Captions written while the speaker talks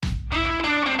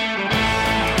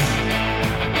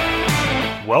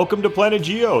Welcome to Planet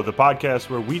Geo, the podcast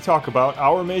where we talk about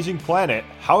our amazing planet,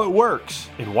 how it works,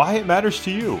 and why it matters to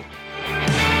you.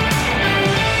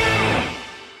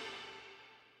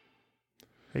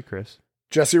 Hey, Chris.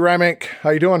 Jesse Rymank, how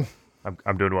you doing?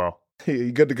 I'm doing well.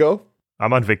 You good to go?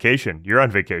 I'm on vacation. You're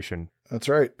on vacation. That's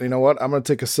right. You know what? I'm going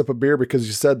to take a sip of beer because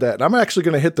you said that. And I'm actually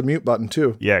going to hit the mute button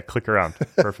too. Yeah, click around.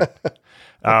 Perfect.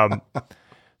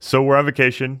 So we're on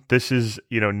vacation. This is,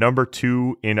 number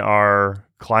 2 in our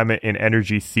climate and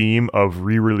energy theme of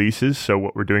re-releases. So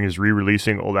what we're doing is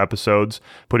re-releasing old episodes,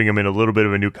 putting them in a little bit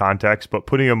of a new context, but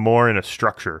putting them more in a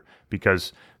structure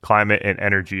because climate and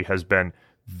energy has been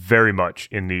very much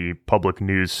in the public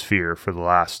news sphere for the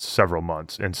last several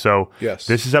months. And so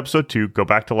This is episode 2. Go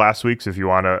back to last week's if you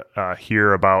want to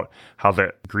hear about how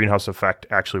the greenhouse effect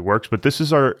actually works. But this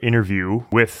is our interview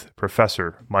with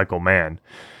Professor Michael Mann,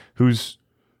 who's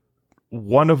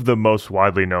one of the most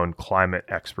widely known climate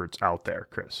experts out there,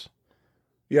 Chris.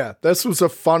 Yeah, this was a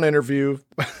fun interview.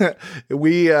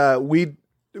 We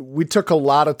took a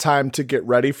lot of time to get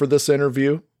ready for this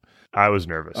interview. I was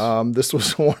nervous. This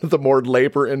was one of the more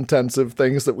labor-intensive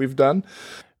things that we've done.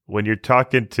 When you're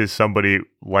talking to somebody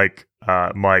like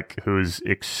Mike, who's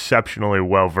exceptionally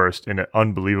well-versed and an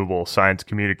unbelievable science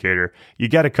communicator, you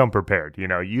got to come prepared. You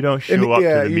don't show up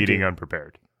to the meeting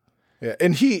unprepared. Yeah,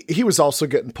 and he was also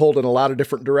getting pulled in a lot of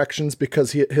different directions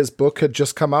because his book had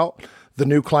just come out, The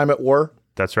New Climate War.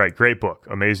 That's right. Great book.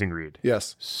 Amazing read.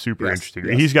 Yes. Super interesting.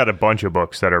 Yes. He's got a bunch of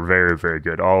books that are very, very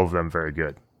good. All of them very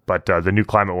good. But The New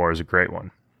Climate War is a great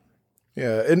one.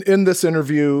 Yeah. In this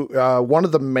interview, one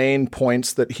of the main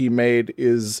points that he made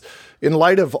is, in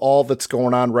light of all that's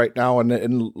going on right now, and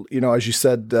as you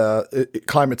said,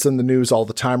 climate's in the news all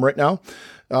the time right now.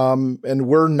 And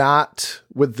we're not,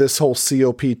 with this whole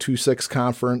COP26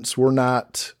 conference, we're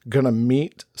not going to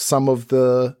meet some of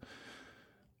the,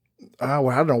 I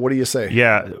don't know. What do you say?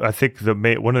 Yeah, I think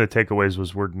one of the takeaways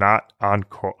was we're not on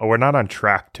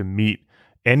track to meet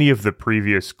any of the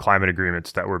previous climate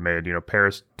agreements that were made.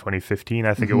 Paris 2015,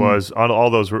 I think it was. On all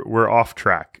those, we're off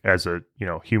track as a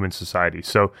human society.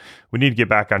 So we need to get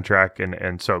back on track.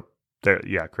 And so there,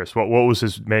 yeah, Chris, what was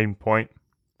his main point?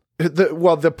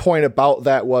 The point about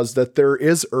that was that there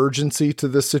is urgency to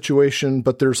this situation,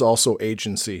 but there's also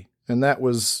agency. And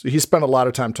he spent a lot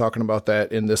of time talking about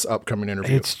that in this upcoming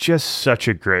interview. It's just such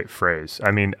a great phrase.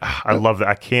 I mean, I love that.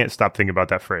 I can't stop thinking about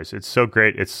that phrase. It's so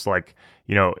great. It's like,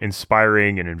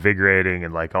 inspiring and invigorating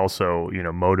and like also,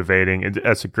 motivating.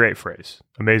 That's a great phrase.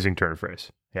 Amazing turn of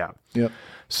phrase. Yeah. Yep.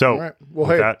 So, all right.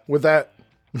 Well, with that,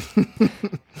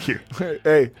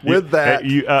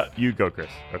 you go, Chris.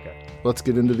 Okay. Let's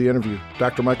get into the interview.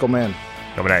 Dr. Michael Mann.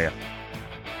 Coming at you.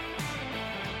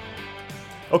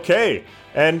 Okay.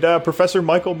 And Professor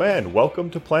Michael Mann, welcome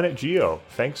to Planet Geo.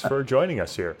 Thanks for joining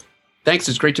us here. Thanks.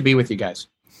 It's great to be with you guys.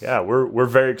 Yeah, we're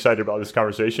very excited about this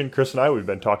conversation. Chris and I, we've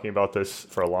been talking about this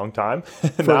for a long time.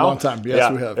 A long time,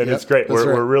 yes, we have. And it's great.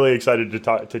 We're really excited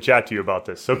to chat to you about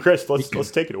this. So, Chris, let's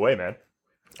take it away, man.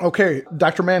 Okay,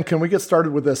 Dr. Mann, can we get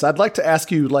started with this? I'd like to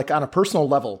ask you, like on a personal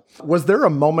level, was there a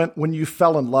moment when you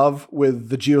fell in love with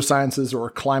the geosciences or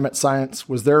climate science?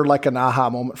 Was there like an aha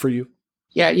moment for you?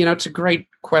 Yeah, it's a great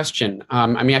question.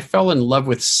 I fell in love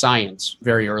with science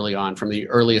very early on, from the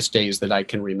earliest days that I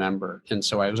can remember. And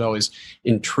so I was always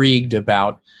intrigued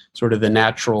about sort of the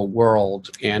natural world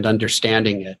and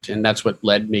understanding it. And that's what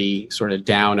led me sort of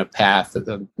down a path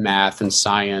of math and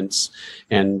science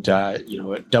and,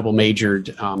 double majored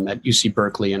at UC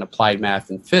Berkeley in applied math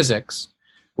and physics.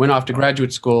 Went off to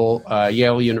graduate school,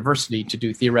 Yale University, to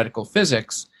do theoretical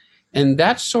physics. And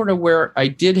that's sort of where I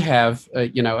did have,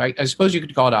 I suppose you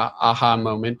could call it an aha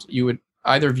moment. You would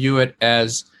either view it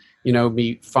as,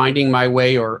 me finding my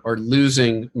way or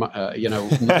losing,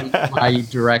 my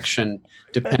direction,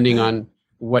 depending on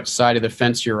what side of the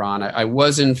fence you're on. I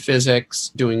was in physics,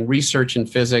 doing research in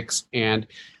physics, and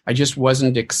I just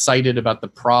wasn't excited about the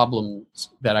problems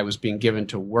that I was being given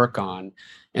to work on.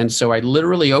 And so I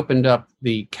literally opened up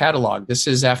the catalog. This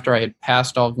is after I had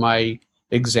passed all of my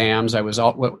exams. I was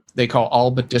what they call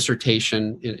all but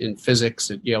dissertation in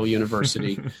physics at Yale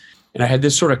University. And I had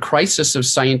this sort of crisis of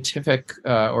scientific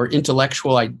or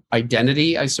intellectual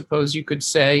identity, I suppose you could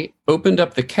say. Opened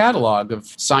up the catalog of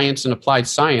science and applied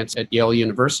science at Yale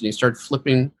University, started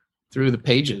flipping through the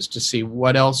pages to see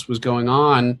what else was going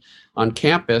on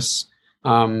campus.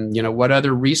 What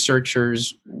other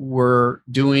researchers were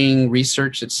doing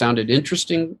research that sounded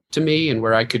interesting to me and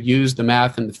where I could use the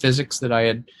math and the physics that I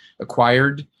had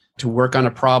acquired to work on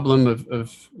a problem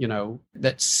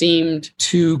that seemed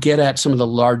to get at some of the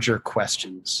larger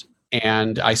questions.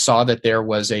 And I saw that there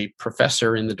was a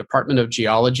professor in the Department of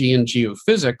Geology and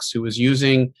Geophysics who was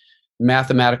using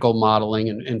mathematical modeling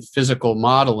and physical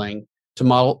modeling to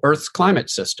model Earth's climate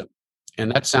system.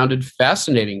 And that sounded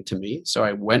fascinating to me. So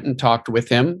I went and talked with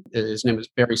him. His name is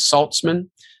Barry Saltzman,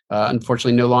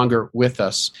 unfortunately no longer with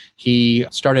us. He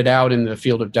started out in the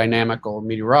field of dynamical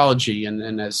meteorology.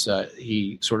 And as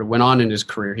he sort of went on in his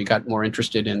career, he got more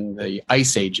interested in the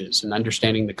ice ages and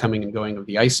understanding the coming and going of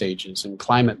the ice ages and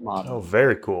climate modeling. Oh,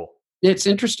 very cool. It's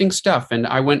interesting stuff. And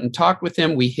I went and talked with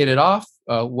him. We hit it off.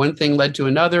 One thing led to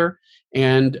another.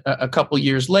 And a couple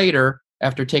years later,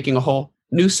 after taking a whole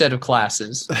new set of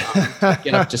classes to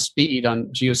get up to speed on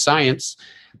geoscience,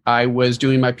 I was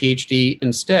doing my PhD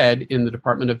instead in the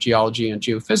Department of Geology and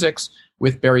Geophysics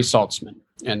with Barry Saltzman.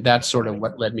 And that's sort of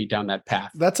what led me down that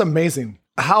path. That's amazing.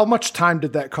 How much time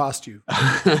did that cost you?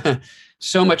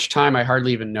 So much time, I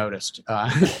hardly even noticed.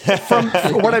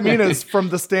 What I mean is from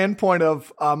the standpoint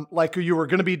of like you were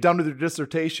going to be done with your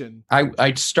dissertation.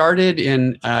 I started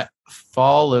in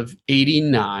fall of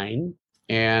 89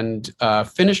 and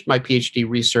finished my PhD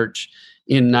research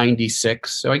in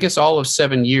 96. So I guess all of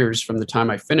 7 years from the time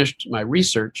I finished my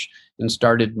research and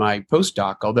started my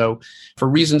postdoc, although for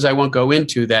reasons I won't go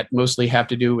into that mostly have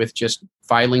to do with just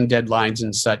filing deadlines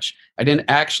and such, I didn't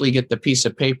actually get the piece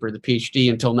of paper, the PhD,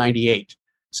 until 98.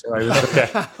 So I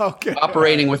was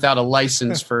operating without a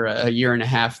license for a year and a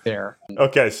half there.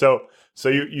 Okay, so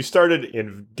you started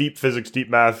in deep physics, deep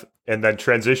math, and then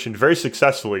transitioned very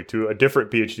successfully to a different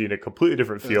PhD in a completely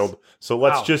different field. So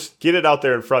let's just get it out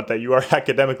there in front that you are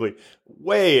academically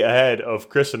way ahead of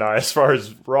Chris and I as far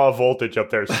as raw voltage up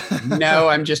there. No,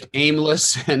 I'm just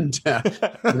aimless and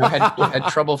had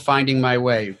trouble finding my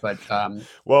way. But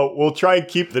well, we'll try and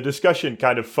keep the discussion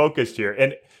kind of focused here.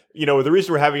 And the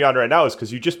reason we're having you on right now is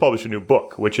because you just published a new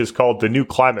book, which is called The New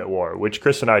Climate War, which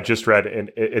Chris and I just read,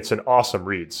 and it's an awesome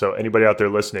read. So anybody out there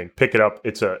listening, pick it up.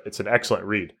 It's an excellent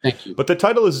read. Thank you. But the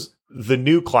title is The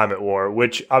New Climate War,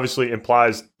 which obviously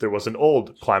implies there was an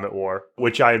old climate war,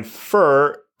 which I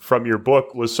infer from your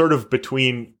book was sort of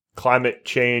between climate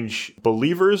change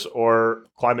believers or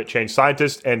climate change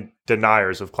scientists and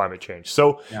deniers of climate change.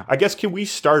 So I guess, can we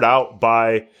start out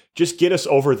by just get us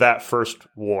over that first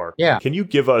war? Yeah. Can you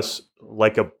give us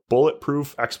like a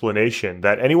bulletproof explanation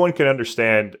that anyone can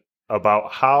understand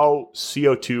about how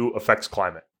CO2 affects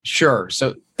climate? Sure.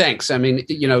 So thanks. I mean,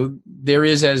 there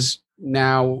is as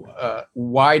now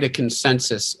wide a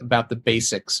consensus about the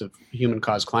basics of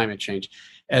human-caused climate change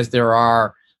as there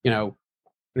are,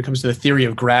 when it comes to the theory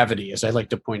of gravity, as I like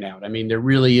to point out. I mean, there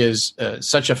really is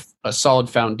such a solid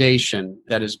foundation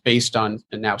that is based on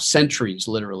now centuries,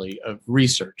 literally, of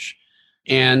research.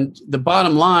 And the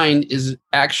bottom line is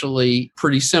actually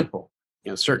pretty simple.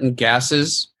 Certain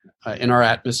gases in our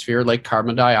atmosphere, like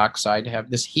carbon dioxide, have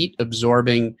this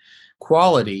heat-absorbing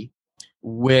quality,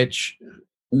 which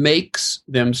makes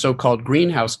them so-called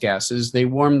greenhouse gases. They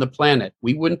warm the planet.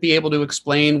 We wouldn't be able to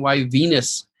explain why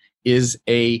Venus is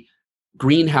a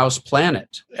greenhouse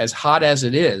planet, as hot as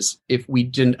it is, if we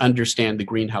didn't understand the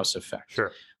greenhouse effect.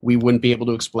 Sure. We wouldn't be able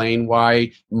to explain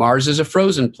why Mars is a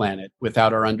frozen planet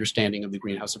without our understanding of the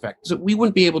greenhouse effect. So we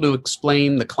wouldn't be able to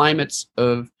explain the climates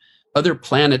of other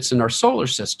planets in our solar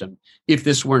system if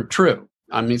this weren't true.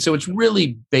 I mean, so it's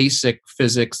really basic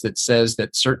physics that says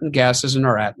that certain gases in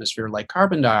our atmosphere, like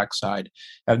carbon dioxide,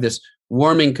 have this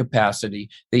warming capacity.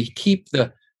 They keep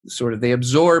they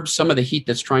absorb some of the heat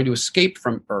that's trying to escape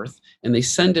from Earth, and they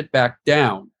send it back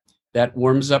down. That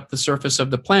warms up the surface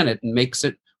of the planet and makes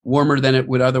it warmer than it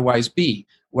would otherwise be.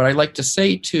 What I like to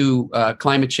say to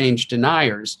climate change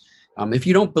deniers, if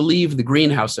you don't believe the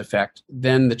greenhouse effect,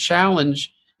 then the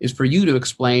challenge is for you to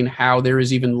explain how there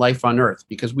is even life on Earth,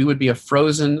 because we would be a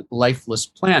frozen, lifeless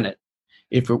planet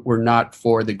if it were not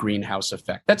for the greenhouse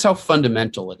effect. That's how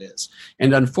fundamental it is.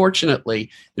 And unfortunately,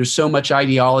 there's so much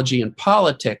ideology and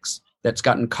politics that's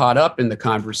gotten caught up in the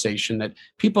conversation that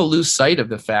people lose sight of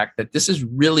the fact that this is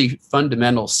really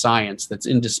fundamental science that's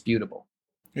indisputable.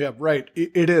 Yeah, right.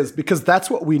 It is, because that's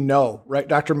what we know, right,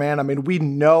 Dr. Mann? I mean, we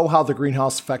know how the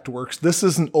greenhouse effect works. This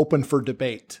isn't open for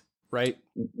debate, right?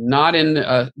 Not in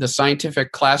the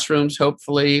scientific classrooms,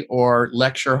 hopefully, or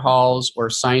lecture halls, or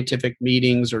scientific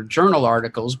meetings, or journal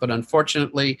articles. But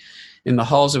unfortunately, in the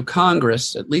halls of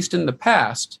Congress, at least in the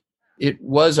past, it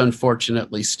was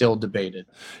unfortunately still debated.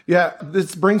 Yeah,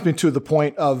 this brings me to the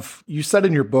point of, you said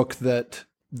in your book that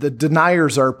the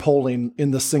deniers are polling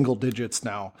in the single digits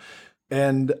now.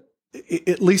 And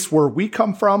at least where we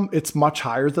come from, it's much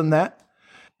higher than that.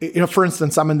 For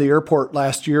instance, I'm in the airport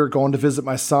last year going to visit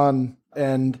my son,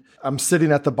 and I'm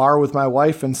sitting at the bar with my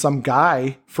wife, and some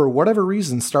guy, for whatever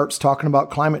reason, starts talking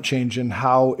about climate change and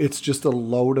how it's just a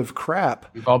load of crap.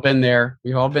 We've all been there.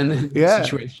 We've all been in that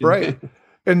situation. Right.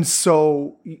 And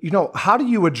so, how do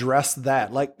you address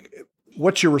that? Like,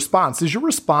 what's your response? Is your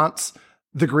response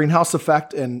the greenhouse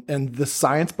effect and the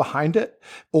science behind it?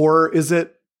 Or is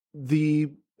it the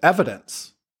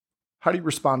evidence? How do you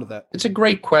respond to that? It's a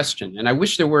great question. And I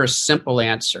wish there were a simple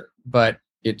answer, but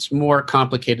it's more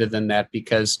complicated than that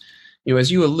because,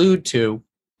 as you allude to,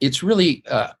 it's really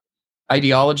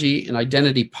ideology and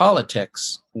identity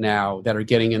politics now that are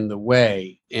getting in the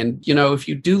way. And, if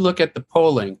you do look at the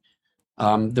polling,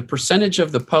 the percentage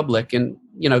of the public, and,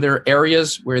 there are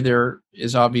areas where there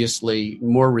is obviously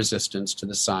more resistance to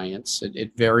the science.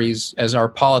 It varies as our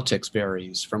politics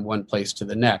varies from one place to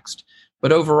the next.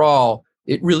 But overall,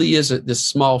 it really is this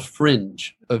small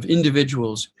fringe of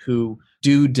individuals who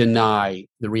do deny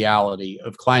the reality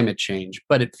of climate change.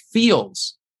 But it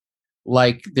feels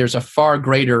like there's a far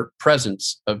greater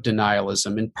presence of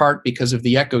denialism, in part because of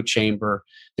the echo chamber,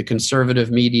 the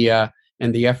conservative media,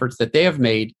 and the efforts that they have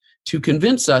made to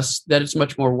convince us that it's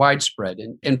much more widespread.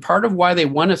 And part of why they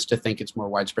want us to think it's more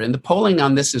widespread. And the polling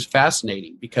on this is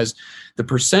fascinating because the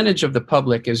percentage of the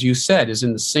public, as you said, is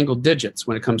in the single digits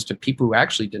when it comes to people who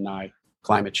actually deny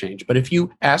climate change. But if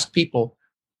you ask people,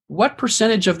 what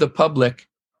percentage of the public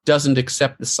doesn't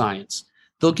accept the science,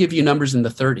 they'll give you numbers in the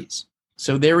 30s.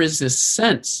 So there is this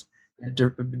sense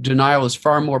that denial is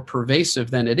far more pervasive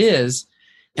than it is.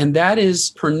 And that is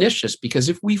pernicious because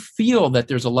if we feel that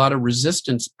there's a lot of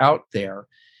resistance out there,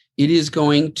 it is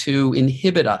going to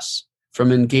inhibit us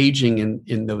from engaging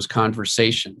in those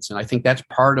conversations. And I think that's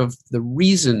part of the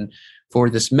reason for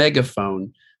this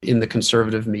megaphone in the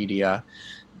conservative media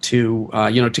to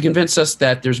convince us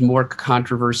that there's more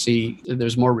controversy,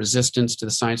 there's more resistance to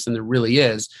the science than there really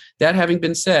is. That having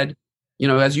been said,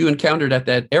 as you encountered at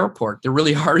that airport, there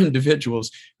really are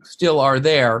individuals who still are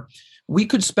there. We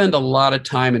could spend a lot of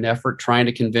time and effort trying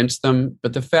to convince them,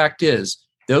 but the fact is,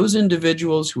 those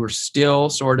individuals who are still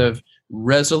sort of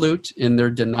resolute in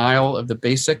their denial of the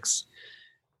basics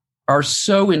are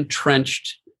so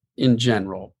entrenched in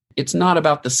general. It's not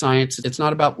about the science, it's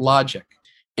not about logic.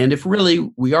 And if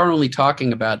really we are only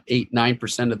talking about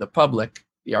 8-9% of the public,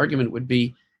 the argument would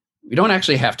be we don't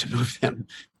actually have to move them.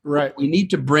 Right. We need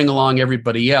to bring along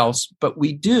everybody else, but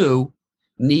we do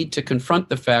need to confront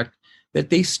the fact that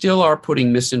they still are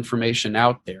putting misinformation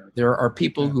out there. There are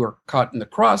people who are caught in the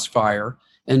crossfire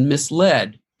and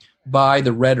misled by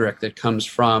the rhetoric that comes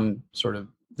from sort of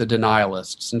the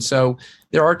denialists. And so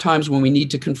there are times when we need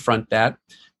to confront that.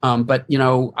 But,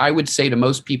 I would say to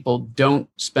most people, don't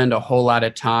spend a whole lot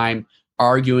of time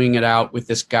arguing it out with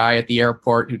this guy at the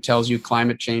airport who tells you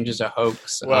climate change is a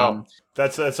hoax. Well,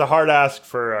 that's a hard ask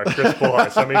for Chris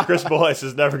Bullhuis. I mean, Chris Bullhuis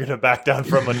is never going to back down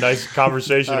from a nice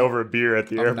conversation over a beer at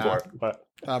the airport. But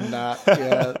I'm not.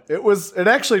 Yeah, it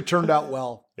actually turned out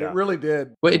well. Yeah. It really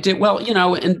did. Well, it did well,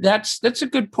 and that's a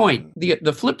good point.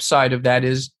 The flip side of that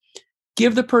is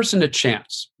give the person a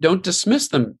chance. Don't dismiss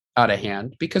them out of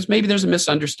hand because maybe there's a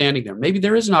misunderstanding there. Maybe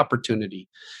there is an opportunity.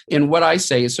 And what I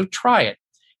say is, so try it.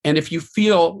 And if you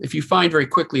find very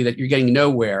quickly that you're getting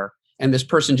nowhere and this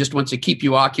person just wants to keep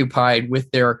you occupied with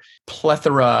their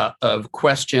plethora of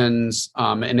questions,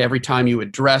 and every time you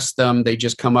address them, they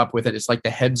just come up with it. It's like the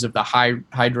heads of the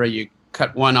Hydra. You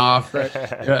cut one off,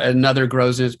 another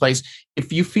grows in its place.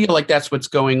 If you feel like that's what's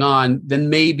going on, then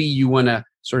maybe you want to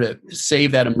sort of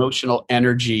save that emotional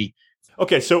energy.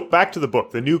 Okay, so back to the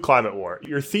book, The New Climate War.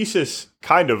 Your thesis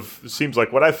kind of seems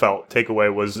like what I felt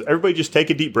takeaway was everybody just take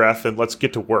a deep breath and let's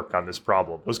get to work on this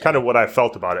problem. It was kind of what I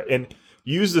felt about it. And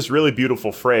you use this really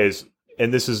beautiful phrase,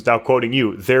 and this is now quoting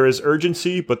you, there is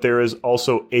urgency, but there is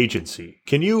also agency.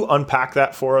 Can you unpack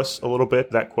that for us a little bit,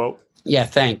 that quote? Yeah,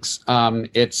 thanks.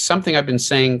 It's something I've been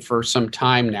saying for some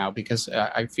time now because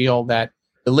I feel that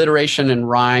alliteration and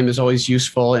rhyme is always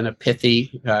useful in a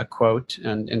pithy quote.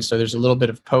 And so there's a little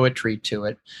bit of poetry to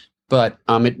it. But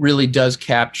it really does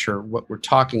capture what we're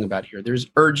talking about here. There's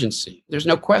urgency. There's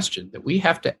no question that we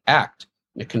have to act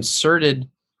in a concerted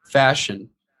fashion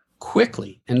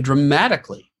quickly and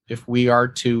dramatically if we are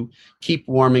to keep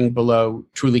warming below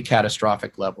truly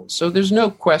catastrophic levels. So there's no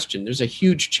question. There's a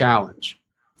huge challenge.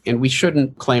 And we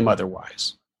shouldn't claim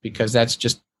otherwise because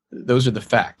those are the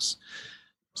facts.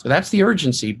 So that's the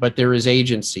urgency, but there is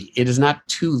agency. It is not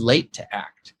too late to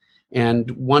act. And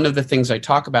one of the things I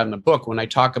talk about in the book, when I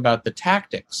talk about the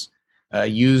tactics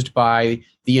used by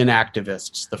the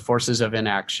inactivists, the forces of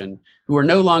inaction, who are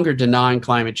no longer denying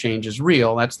climate change is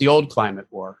real, that's the old climate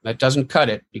war. That doesn't cut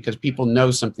it because people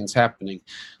know something's happening.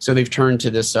 So they've turned to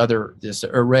this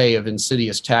array of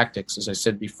insidious tactics, as I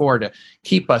said before, to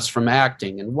keep us from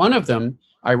acting. And one of them,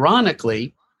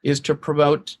 ironically, is to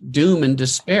promote doom and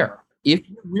despair. If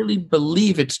you really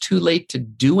believe it's too late to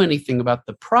do anything about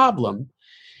the problem,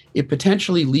 it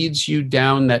potentially leads you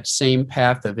down that same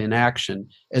path of inaction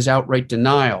as outright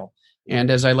denial. And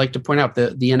as I like to point out,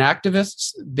 the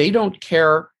inactivists, they don't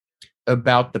care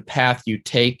about the path you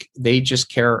take. They just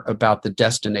care about the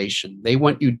destination. They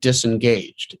want you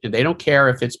disengaged. And they don't care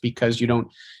if it's because you don't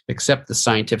accept the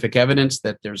scientific evidence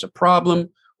that there's a problem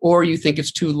or you think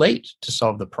it's too late to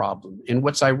solve the problem. And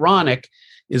what's ironic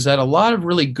is that a lot of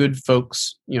really good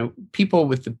folks, people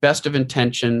with the best of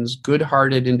intentions,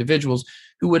 good-hearted individuals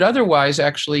who would otherwise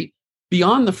actually be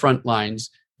on the front lines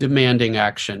demanding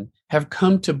action, have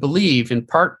come to believe, in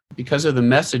part because of the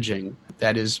messaging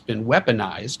that has been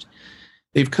weaponized,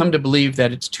 they've come to believe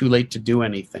that it's too late to do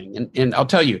anything. And I'll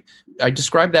tell you, I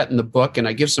describe that in the book, and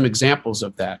I give some examples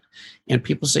of that. And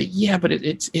people say, yeah, but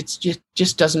it's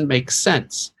just doesn't make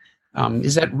sense.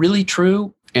 Is that really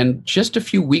true? And just a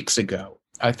few weeks ago,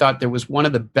 I thought there was one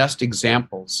of the best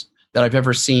examples that I've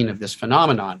ever seen of this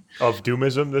phenomenon. Of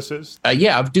doomism, this is?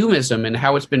 Of doomism and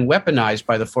how it's been weaponized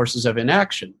by the forces of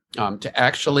inaction to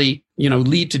actually,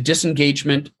 lead to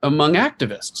disengagement among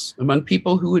activists, among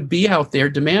people who would be out there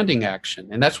demanding action.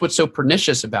 And that's what's so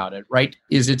pernicious about it, right?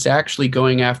 Is it's actually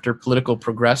going after political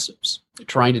progressives,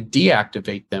 trying to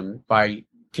deactivate them by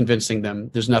convincing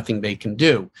them there's nothing they can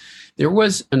do. There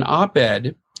was an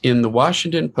op-ed in the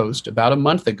Washington Post about a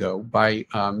month ago by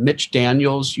Mitch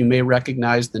Daniels. You may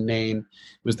recognize the name.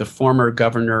 He was the former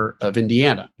governor of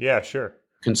Indiana. Yeah, sure.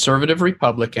 Conservative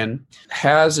Republican,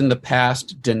 has in the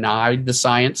past denied the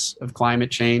science of climate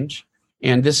change.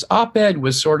 And this op-ed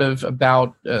was sort of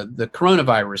about the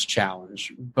coronavirus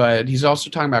challenge, but he's also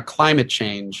talking about climate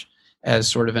change as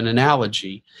sort of an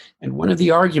analogy. And one of the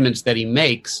arguments that he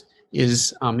makes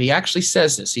is he actually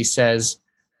says this. He says,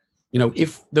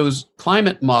 if those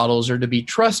climate models are to be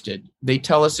trusted, they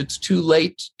tell us it's too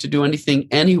late to do anything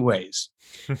anyways.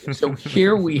 So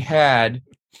here we had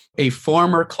a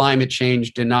former climate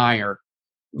change denier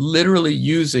literally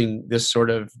using this sort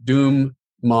of doom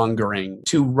mongering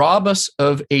to rob us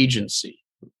of agency,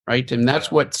 right? And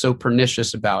that's what's so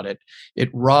pernicious about it. It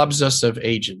robs us of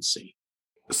agency.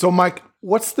 So, Mike,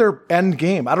 what's their end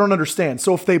game? I don't understand.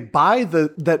 So if they buy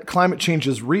that climate change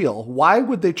is real, why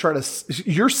would they try to...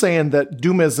 You're saying that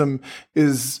doomism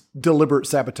is deliberate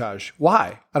sabotage.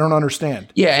 Why? I don't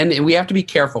understand. Yeah, and we have to be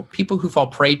careful. People who fall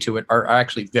prey to it are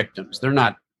actually victims. They're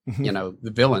not, the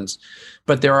villains.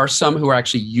 But there are some who are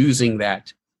actually using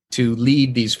that to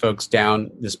lead these folks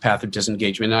down this path of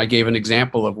disengagement. And I gave an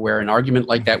example of where an argument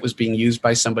like that was being used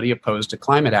by somebody opposed to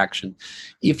climate action.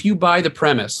 If you buy the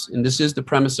premise, and this is the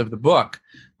premise of the book,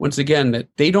 once again, that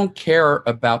they don't care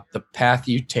about the path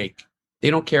you take. They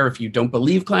don't care if you don't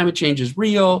believe climate change is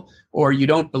real, or you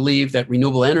don't believe that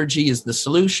renewable energy is the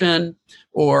solution,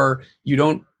 or you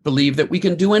don't believe that we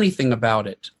can do anything about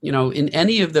it. In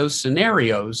any of those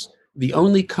scenarios, the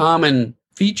only common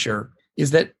feature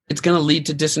is that it's going to lead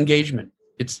to disengagement.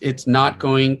 It's not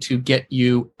going to get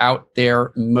you out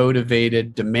there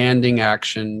motivated, demanding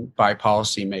action by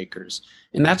policymakers.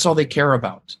 And that's all they care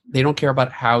about. They don't care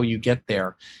about how you get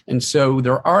there. And so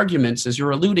their arguments, as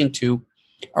you're alluding to,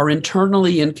 are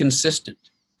internally inconsistent.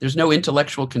 There's no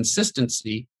intellectual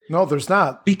consistency. No, there's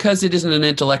not. Because it isn't an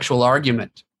intellectual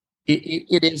argument.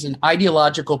 It is an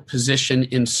ideological position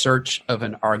in search of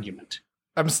an argument.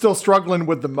 I'm still struggling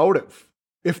with the motive.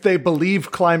 If they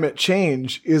believe climate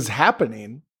change is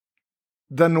happening,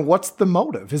 then what's the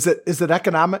motive? Is it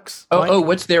economics?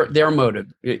 What's their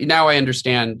motive? Now I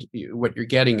understand what you're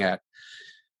getting at.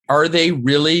 Are they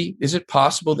really, is it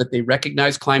possible that they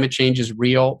recognize climate change is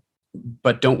real,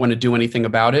 but don't want to do anything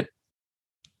about it?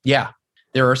 Yeah,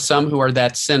 there are some who are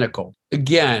that cynical.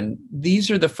 Again,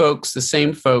 these are the folks, the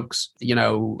same folks,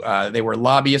 they were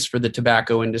lobbyists for the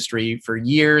tobacco industry for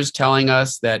years, telling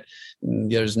us that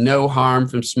there's no harm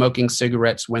from smoking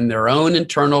cigarettes when their own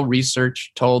internal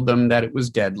research told them that it was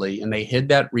deadly, and they hid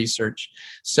that research.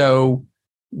 So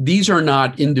these are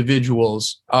not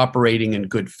individuals operating in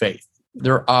good faith.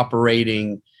 They're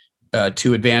operating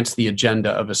to advance the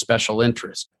agenda of a special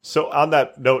interest. So on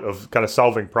that note of kind of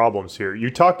solving problems here, you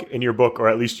talk in your book, or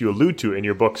at least you allude to in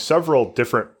your book, several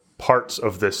different parts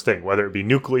of this thing, whether it be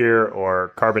nuclear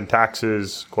or carbon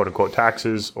taxes, quote unquote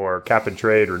taxes, or cap and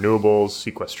trade, renewables,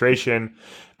 sequestration.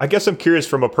 I guess I'm curious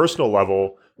from a personal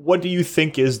level, what do you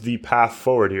think is the path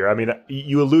forward here? I mean,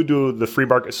 you allude to the free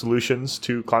market solutions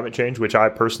to climate change, which I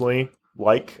personally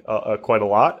like quite a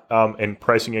lot, and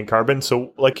pricing in carbon. So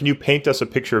can you paint us a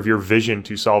picture of your vision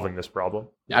to solving this problem?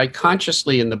 I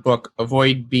consciously in the book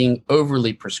avoid being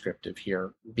overly prescriptive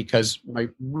here, because my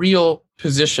real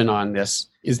position on this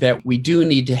is that we do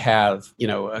need to have,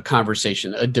 a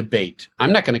conversation, a debate.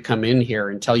 I'm not going to come in here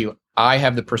and tell you I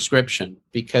have the prescription,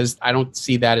 because I don't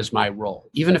see that as my role.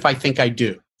 Even if I think I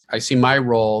do, I see my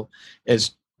role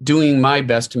as doing my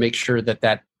best to make sure that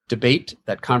that debate,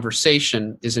 that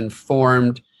conversation is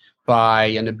informed by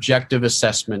an objective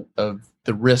assessment of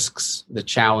the risks, the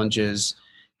challenges,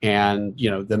 and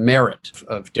the merit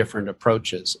of different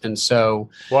approaches. And so,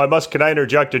 well, can I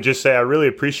interject and just say I really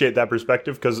appreciate that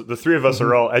perspective, because the three of us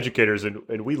are all educators,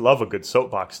 and we love a good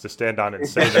soapbox to stand on and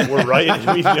say that we're right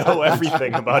and we know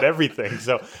everything about everything.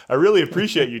 So I really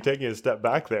appreciate you taking a step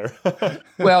back there.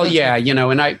 Well, yeah,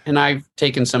 and I've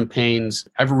taken some pains.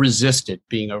 I've resisted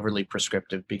being overly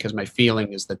prescriptive, because my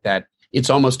feeling is that it's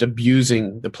almost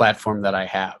abusing the platform that I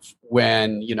have,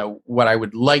 when what I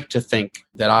would like to think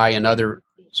that I and other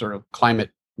sort of climate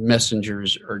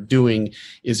messengers are doing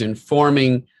is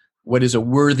informing what is a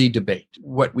worthy debate.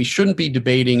 What we shouldn't be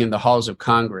debating in the halls of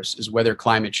Congress is whether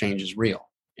climate change is real.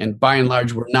 And by and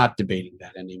large, we're not debating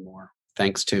that anymore,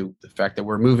 thanks to the fact that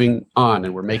we're moving on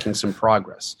and we're making some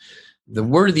progress. The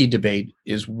worthy debate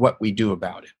is what we do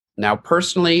about it. Now,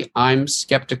 personally, I'm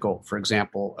skeptical, for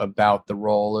example, about the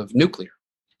role of nuclear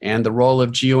and the role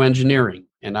of geoengineering.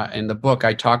 And in the book,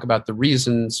 I talk about the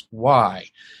reasons why.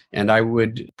 And I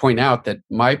would point out that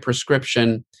my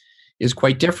prescription is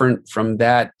quite different from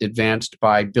that advanced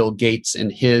by Bill Gates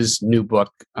in his new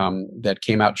book that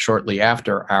came out shortly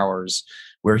after ours,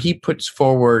 where he puts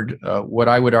forward what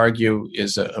I would argue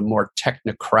is a more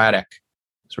technocratic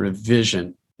sort of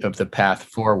vision of the path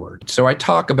forward. So I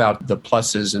talk about the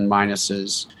pluses and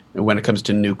minuses when it comes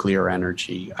to nuclear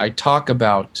energy. I talk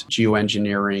about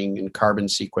geoengineering and carbon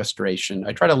sequestration.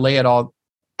 I try to lay it all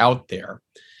out there.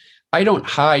 I don't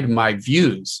hide my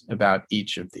views about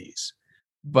each of these,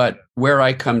 but where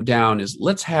I come down is,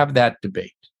 let's have that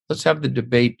debate. Let's have the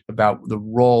debate about the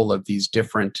role of these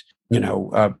different,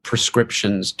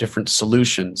 prescriptions, different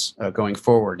solutions going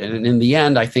forward. And in the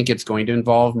end, I think it's going to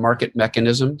involve market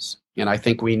mechanisms. And I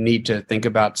think we need to think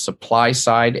about supply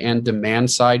side and demand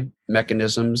side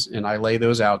mechanisms. And I lay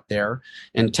those out there.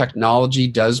 And technology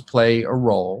does play a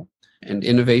role, and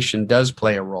innovation does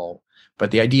play a role.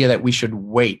 But the idea that we should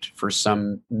wait for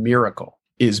some miracle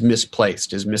is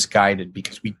misplaced, is misguided,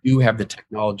 because we do have the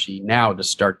technology now to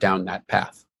start down that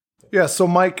path. Yeah. So,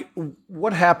 Mike,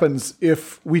 what happens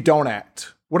if we don't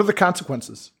act? What are the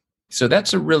consequences? So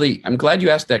I'm glad you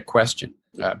asked that question,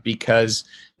 because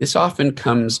this often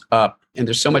comes up, and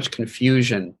there's so much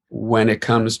confusion when it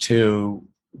comes to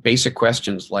basic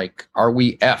questions like, are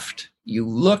we effed? You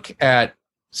look at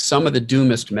some of the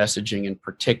doomist messaging in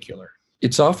particular.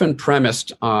 It's often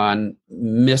premised on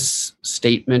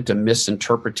misstatement, a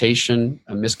misinterpretation,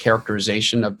 a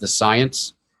mischaracterization of the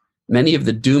science. Many of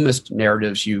the doomist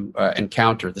narratives you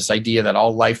encounter, this idea that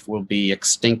all life will be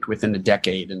extinct within a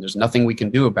decade and there's nothing we can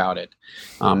do about it.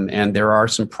 And there are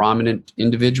some prominent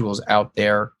individuals out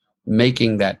there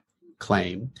making that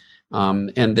claim.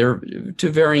 And there, to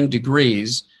varying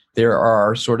degrees, there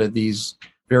are sort of these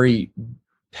very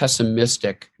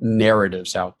pessimistic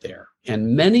narratives out there.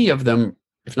 And many of them,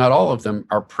 if not all of them,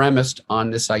 are premised on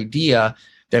this idea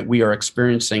that we are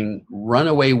experiencing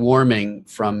runaway warming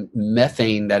from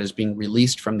methane that is being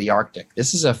released from the Arctic.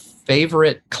 This is a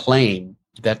favorite claim,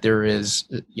 that there is,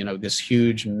 this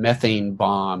huge methane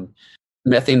bomb,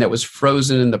 methane that was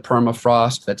frozen in the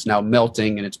permafrost that's now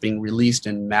melting, and it's being released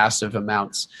in massive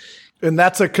amounts. And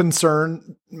that's a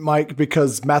concern, Mike,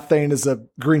 because methane is a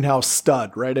greenhouse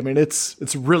stud, right? I mean, it's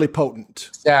really potent.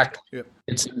 Exactly. Yep.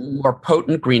 It's a more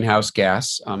potent greenhouse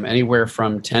gas, anywhere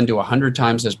from 10 to 100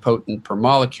 times as potent per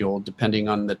molecule, depending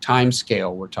on the time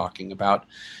scale we're talking about.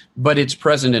 But it's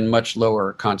present in much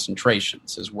lower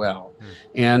concentrations as well.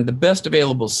 And the best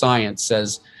available science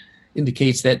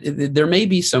indicates that there may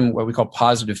be some what we call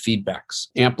positive feedbacks,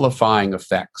 amplifying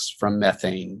effects from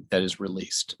methane that is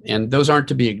released. And those aren't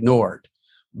to be ignored,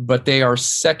 but they are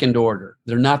second order.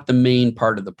 They're not the main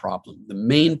part of the problem. The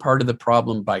main part of the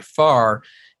problem by far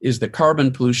is the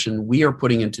carbon pollution we are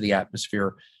putting into the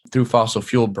atmosphere through fossil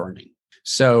fuel burning.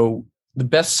 So the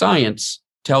best science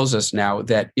tells us now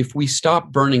that if we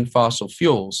stop burning fossil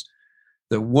fuels,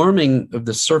 the warming of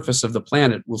the surface of the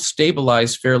planet will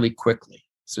stabilize fairly quickly.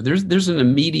 So there's an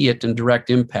immediate and direct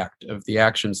impact of the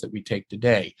actions that we take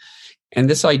today. And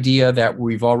this idea that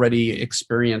we've already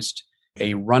experienced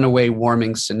a runaway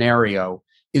warming scenario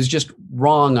is just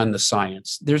wrong on the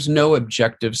science. There's no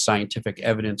objective scientific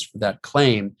evidence for that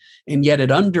claim. And yet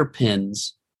it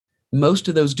underpins most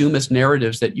of those doomist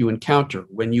narratives that you encounter.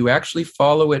 When you actually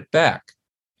follow it back,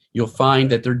 you'll find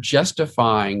that they're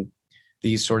justifying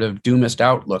these sort of doomist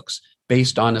outlooks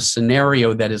based on a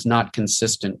scenario that is not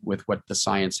consistent with what the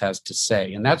science has to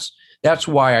say. And that's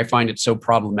why I find it so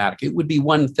problematic. It would be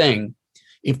one thing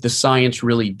if the science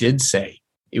really did say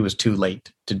it was too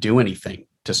late to do anything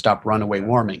to stop runaway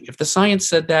warming. If the science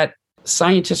said that,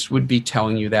 scientists would be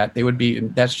telling you that.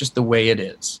 That's just the way it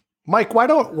is. Mike, why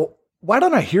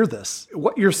don't I hear this?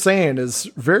 What you're saying is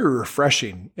very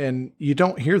refreshing, and you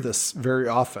don't hear this very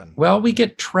often. Well, we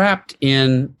get trapped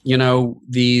in,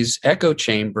 these echo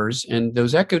chambers, and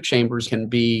those echo chambers can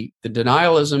be the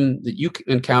denialism that you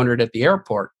encountered at the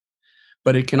airport,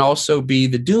 but it can also be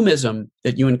the doomism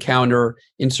that you encounter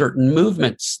in certain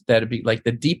movements that'd be like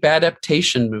the deep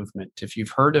adaptation movement, if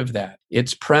you've heard of that.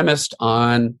 It's premised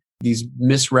on these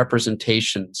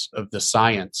misrepresentations of the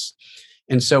science.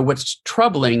 And so what's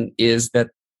troubling is that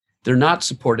they're not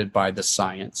supported by the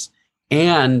science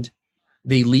and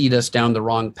they lead us down the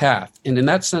wrong path. And in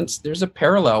that sense, there's a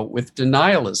parallel with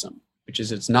denialism, which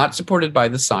is it's not supported by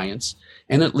the science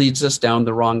and it leads us down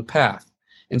the wrong path.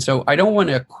 And so I don't want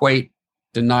to equate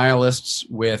denialists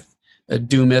with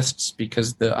doomists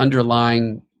because the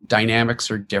underlying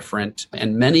dynamics are different.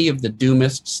 And many of the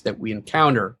doomists that we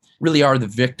encounter really are the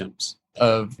victims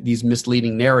of these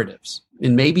misleading narratives.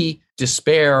 And maybe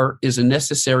despair is a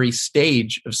necessary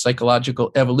stage of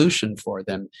psychological evolution for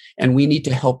them, and we need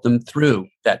to help them through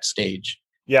that stage.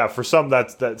 Yeah, for some,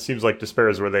 that seems like despair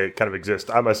is where they kind of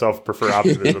exist. I myself prefer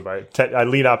optimism. I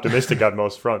lean optimistic on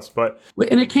most fronts,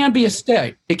 and it can be a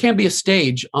stage. It can be a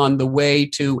stage on the way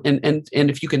to, and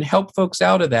if you can help folks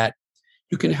out of that,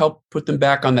 you can help put them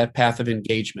back on that path of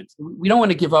engagement. We don't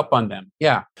want to give up on them.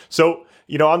 Yeah. So,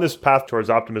 on this path towards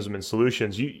optimism and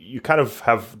solutions, you kind of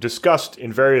have discussed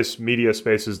in various media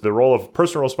spaces the role of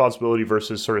personal responsibility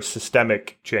versus sort of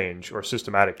systemic change or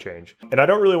systematic change. And I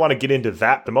don't really want to get into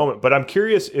that at the moment, but I'm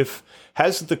curious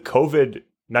has the COVID-19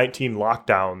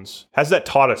 lockdowns, has that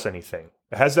taught us anything?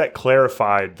 Has that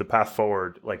clarified the path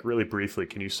forward, like really briefly?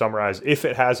 Can you summarize if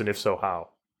it has, and if so, how?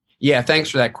 Yeah, thanks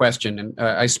for that question. And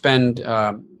I spend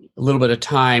a little bit of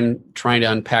time trying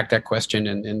to unpack that question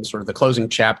in sort of the closing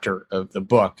chapter of the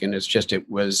book. And it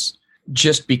was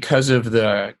just because of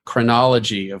the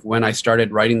chronology of when I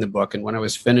started writing the book and when I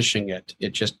was finishing it,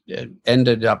 it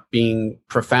ended up being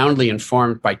profoundly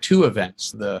informed by two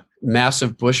events: the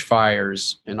massive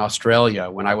bushfires in Australia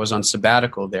when I was on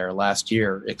sabbatical there last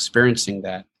year, experiencing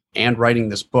that and writing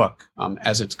this book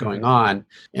as it's going on.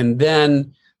 And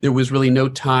then there was really no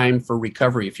time for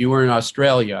recovery. If you were in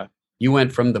Australia, you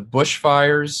went from the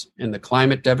bushfires and the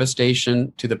climate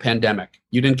devastation to the pandemic.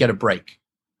 You didn't get a break.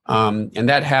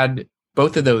 And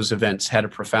both of those events had a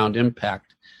profound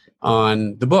impact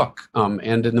on the book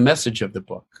and in the message of the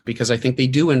book, because I think they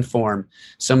do inform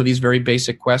some of these very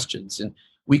basic questions. And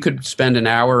we could spend an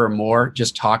hour or more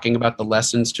just talking about the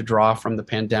lessons to draw from the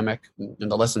pandemic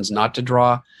and the lessons not to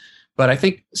draw. But I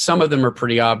think some of them are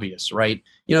pretty obvious, right?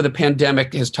 The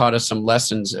pandemic has taught us some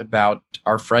lessons about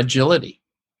our fragility,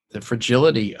 the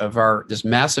fragility of this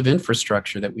massive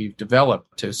infrastructure that we've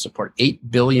developed to support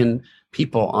 8 billion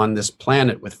people on this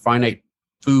planet with finite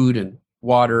food and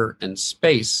water and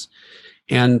space.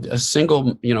 And a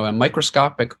single, a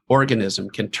microscopic organism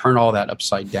can turn all that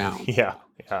upside down. Yeah,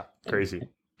 crazy.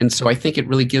 And so I think it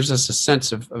really gives us a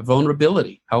sense of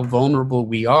vulnerability, how vulnerable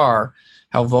we are,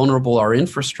 how vulnerable our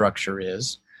infrastructure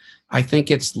is. I think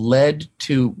it's led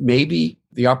to maybe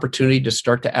the opportunity to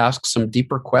start to ask some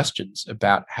deeper questions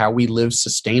about how we live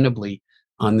sustainably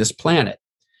on this planet.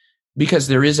 Because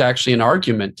there is actually an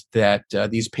argument that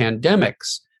these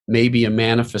pandemics may be a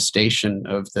manifestation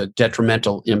of the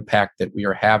detrimental impact that we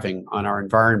are having on our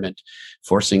environment,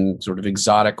 forcing sort of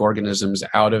exotic organisms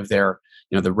out of their,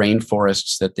 the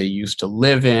rainforests that they used to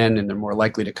live in, and they're more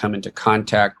likely to come into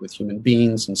contact with human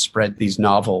beings and spread these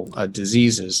novel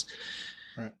diseases.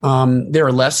 Right. There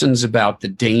are lessons about the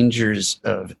dangers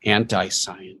of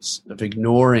anti-science, of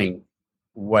ignoring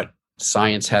what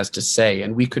science has to say.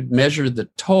 And we could measure the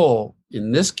toll,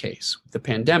 in this case, with the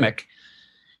pandemic,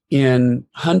 in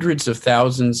hundreds of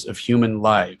thousands of human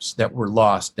lives that were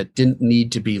lost, that didn't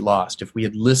need to be lost if we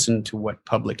had listened to what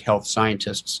public health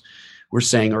scientists were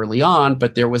saying early on.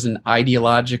 But there was an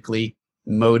ideologically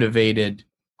motivated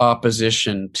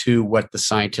opposition to what the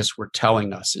scientists were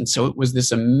telling us. And so it was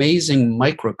this amazing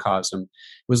microcosm. It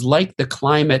was like the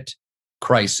climate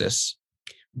crisis,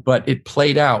 but it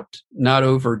played out not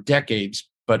over decades,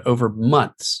 but over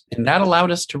months. And that allowed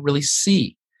us to really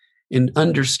see and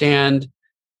understand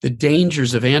the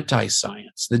dangers of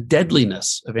anti-science, the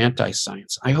deadliness of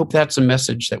anti-science. I hope that's a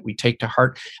message that we take to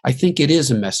heart. I think it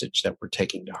is a message that we're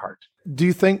taking to heart. Do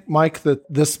you think, Mike,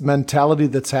 that this mentality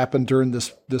that's happened during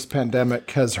this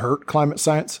pandemic has hurt climate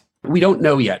science? We don't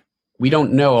know yet. We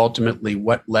don't know ultimately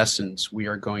what lessons we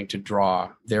are going to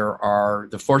draw. There are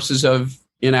the forces of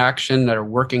in action, that are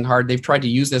working hard. They've tried to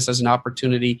use this as an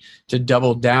opportunity to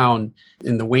double down.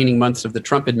 In the waning months of the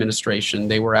Trump administration,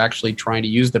 they were actually trying to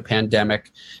use the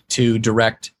pandemic to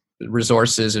direct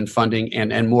resources and funding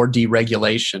and more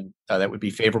deregulation that would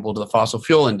be favorable to the fossil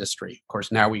fuel industry. Of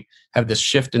course, now we have this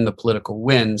shift in the political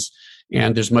winds,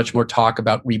 and there's much more talk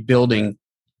about rebuilding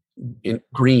in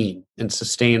green and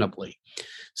sustainably.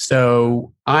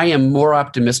 So I am more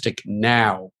optimistic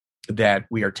now that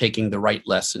we are taking the right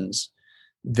lessons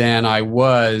than I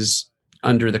was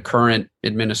under the current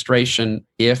administration.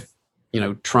 If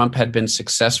Trump had been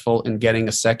successful in getting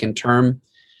a second term,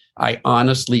 I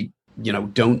honestly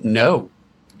don't know.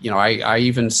 I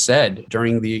even said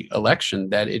during the election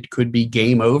that it could be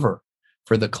game over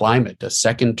for the climate, a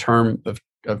second term of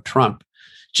Trump,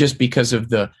 just because of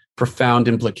the profound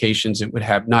implications it would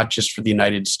have, not just for the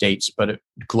United States, but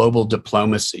global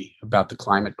diplomacy about the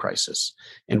climate crisis.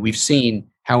 And we've seen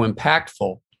how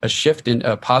impactful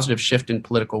a positive shift in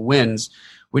political winds,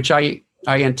 which I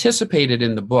anticipated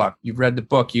in the book. You've read the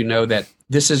book, you know that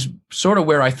this is sort of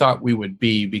where I thought we would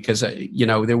be, because,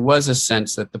 there was a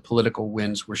sense that the political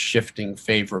winds were shifting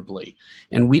favorably.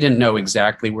 And we didn't know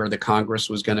exactly where the Congress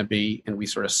was going to be. And we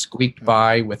sort of squeaked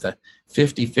by with a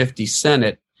 50-50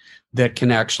 Senate that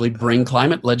can actually bring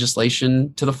climate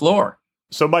legislation to the floor.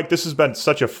 So, Mike, this has been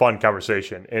such a fun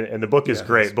conversation, and the book is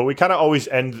great, but we kind of always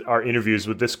end our interviews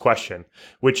with this question,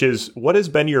 which is, what has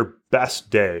been your best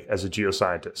day as a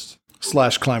geoscientist?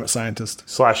 / climate scientist.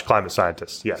 / climate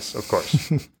scientist, yes, of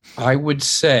course. I would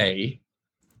say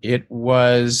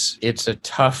it's a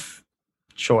tough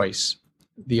choice.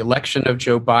 The election of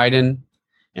Joe Biden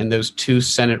and those 2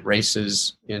 Senate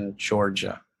races in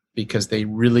Georgia, because they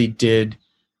really did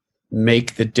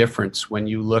make the difference when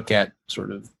you look at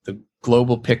sort of the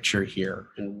global picture here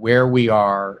and where we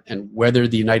are, and whether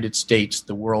the United States,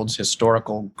 the world's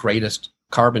historical greatest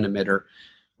carbon emitter,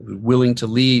 was willing to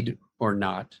lead or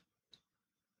not.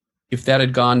 If that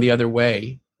had gone the other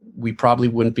way, we probably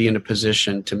wouldn't be in a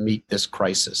position to meet this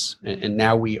crisis. And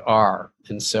now we are.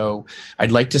 And so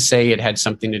I'd like to say it had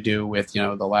something to do with,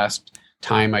 the last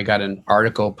time I got an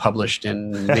article published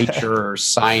in Nature or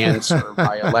Science, or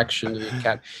my election to the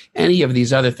Academy, any of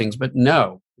these other things. But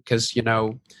no, because,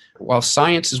 while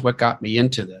science is what got me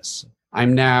into this,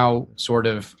 I'm now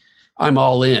I'm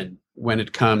all in when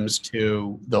it comes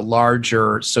to the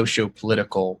larger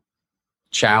socio-political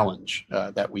challenge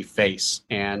that we face.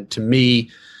 And to me,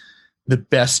 the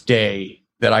best day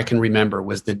that I can remember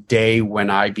was the day when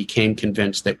I became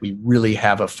convinced that we really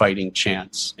have a fighting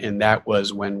chance. And that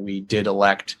was when we did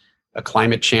elect a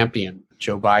climate champion,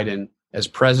 Joe Biden, as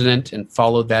president, and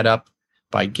followed that up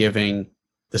by giving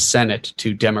the Senate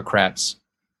to Democrats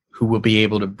who will be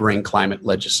able to bring climate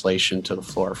legislation to the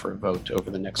floor for a vote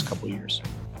over the next couple of years.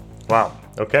 Wow.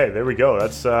 Okay, there we go.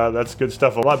 That's good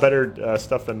stuff. A lot better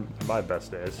stuff than my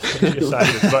best days.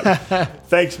 But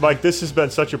thanks, Mike. This has been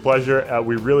such a pleasure.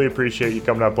 We really appreciate you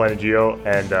coming on Planet Geo,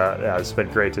 and it's been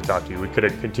great to talk to you. We could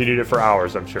have continued it for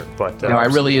hours, I'm sure. But I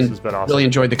really awesome.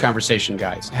 enjoyed the conversation,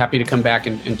 guys. Happy to come back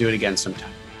and do it again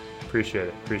sometime. Appreciate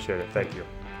it. Thank you.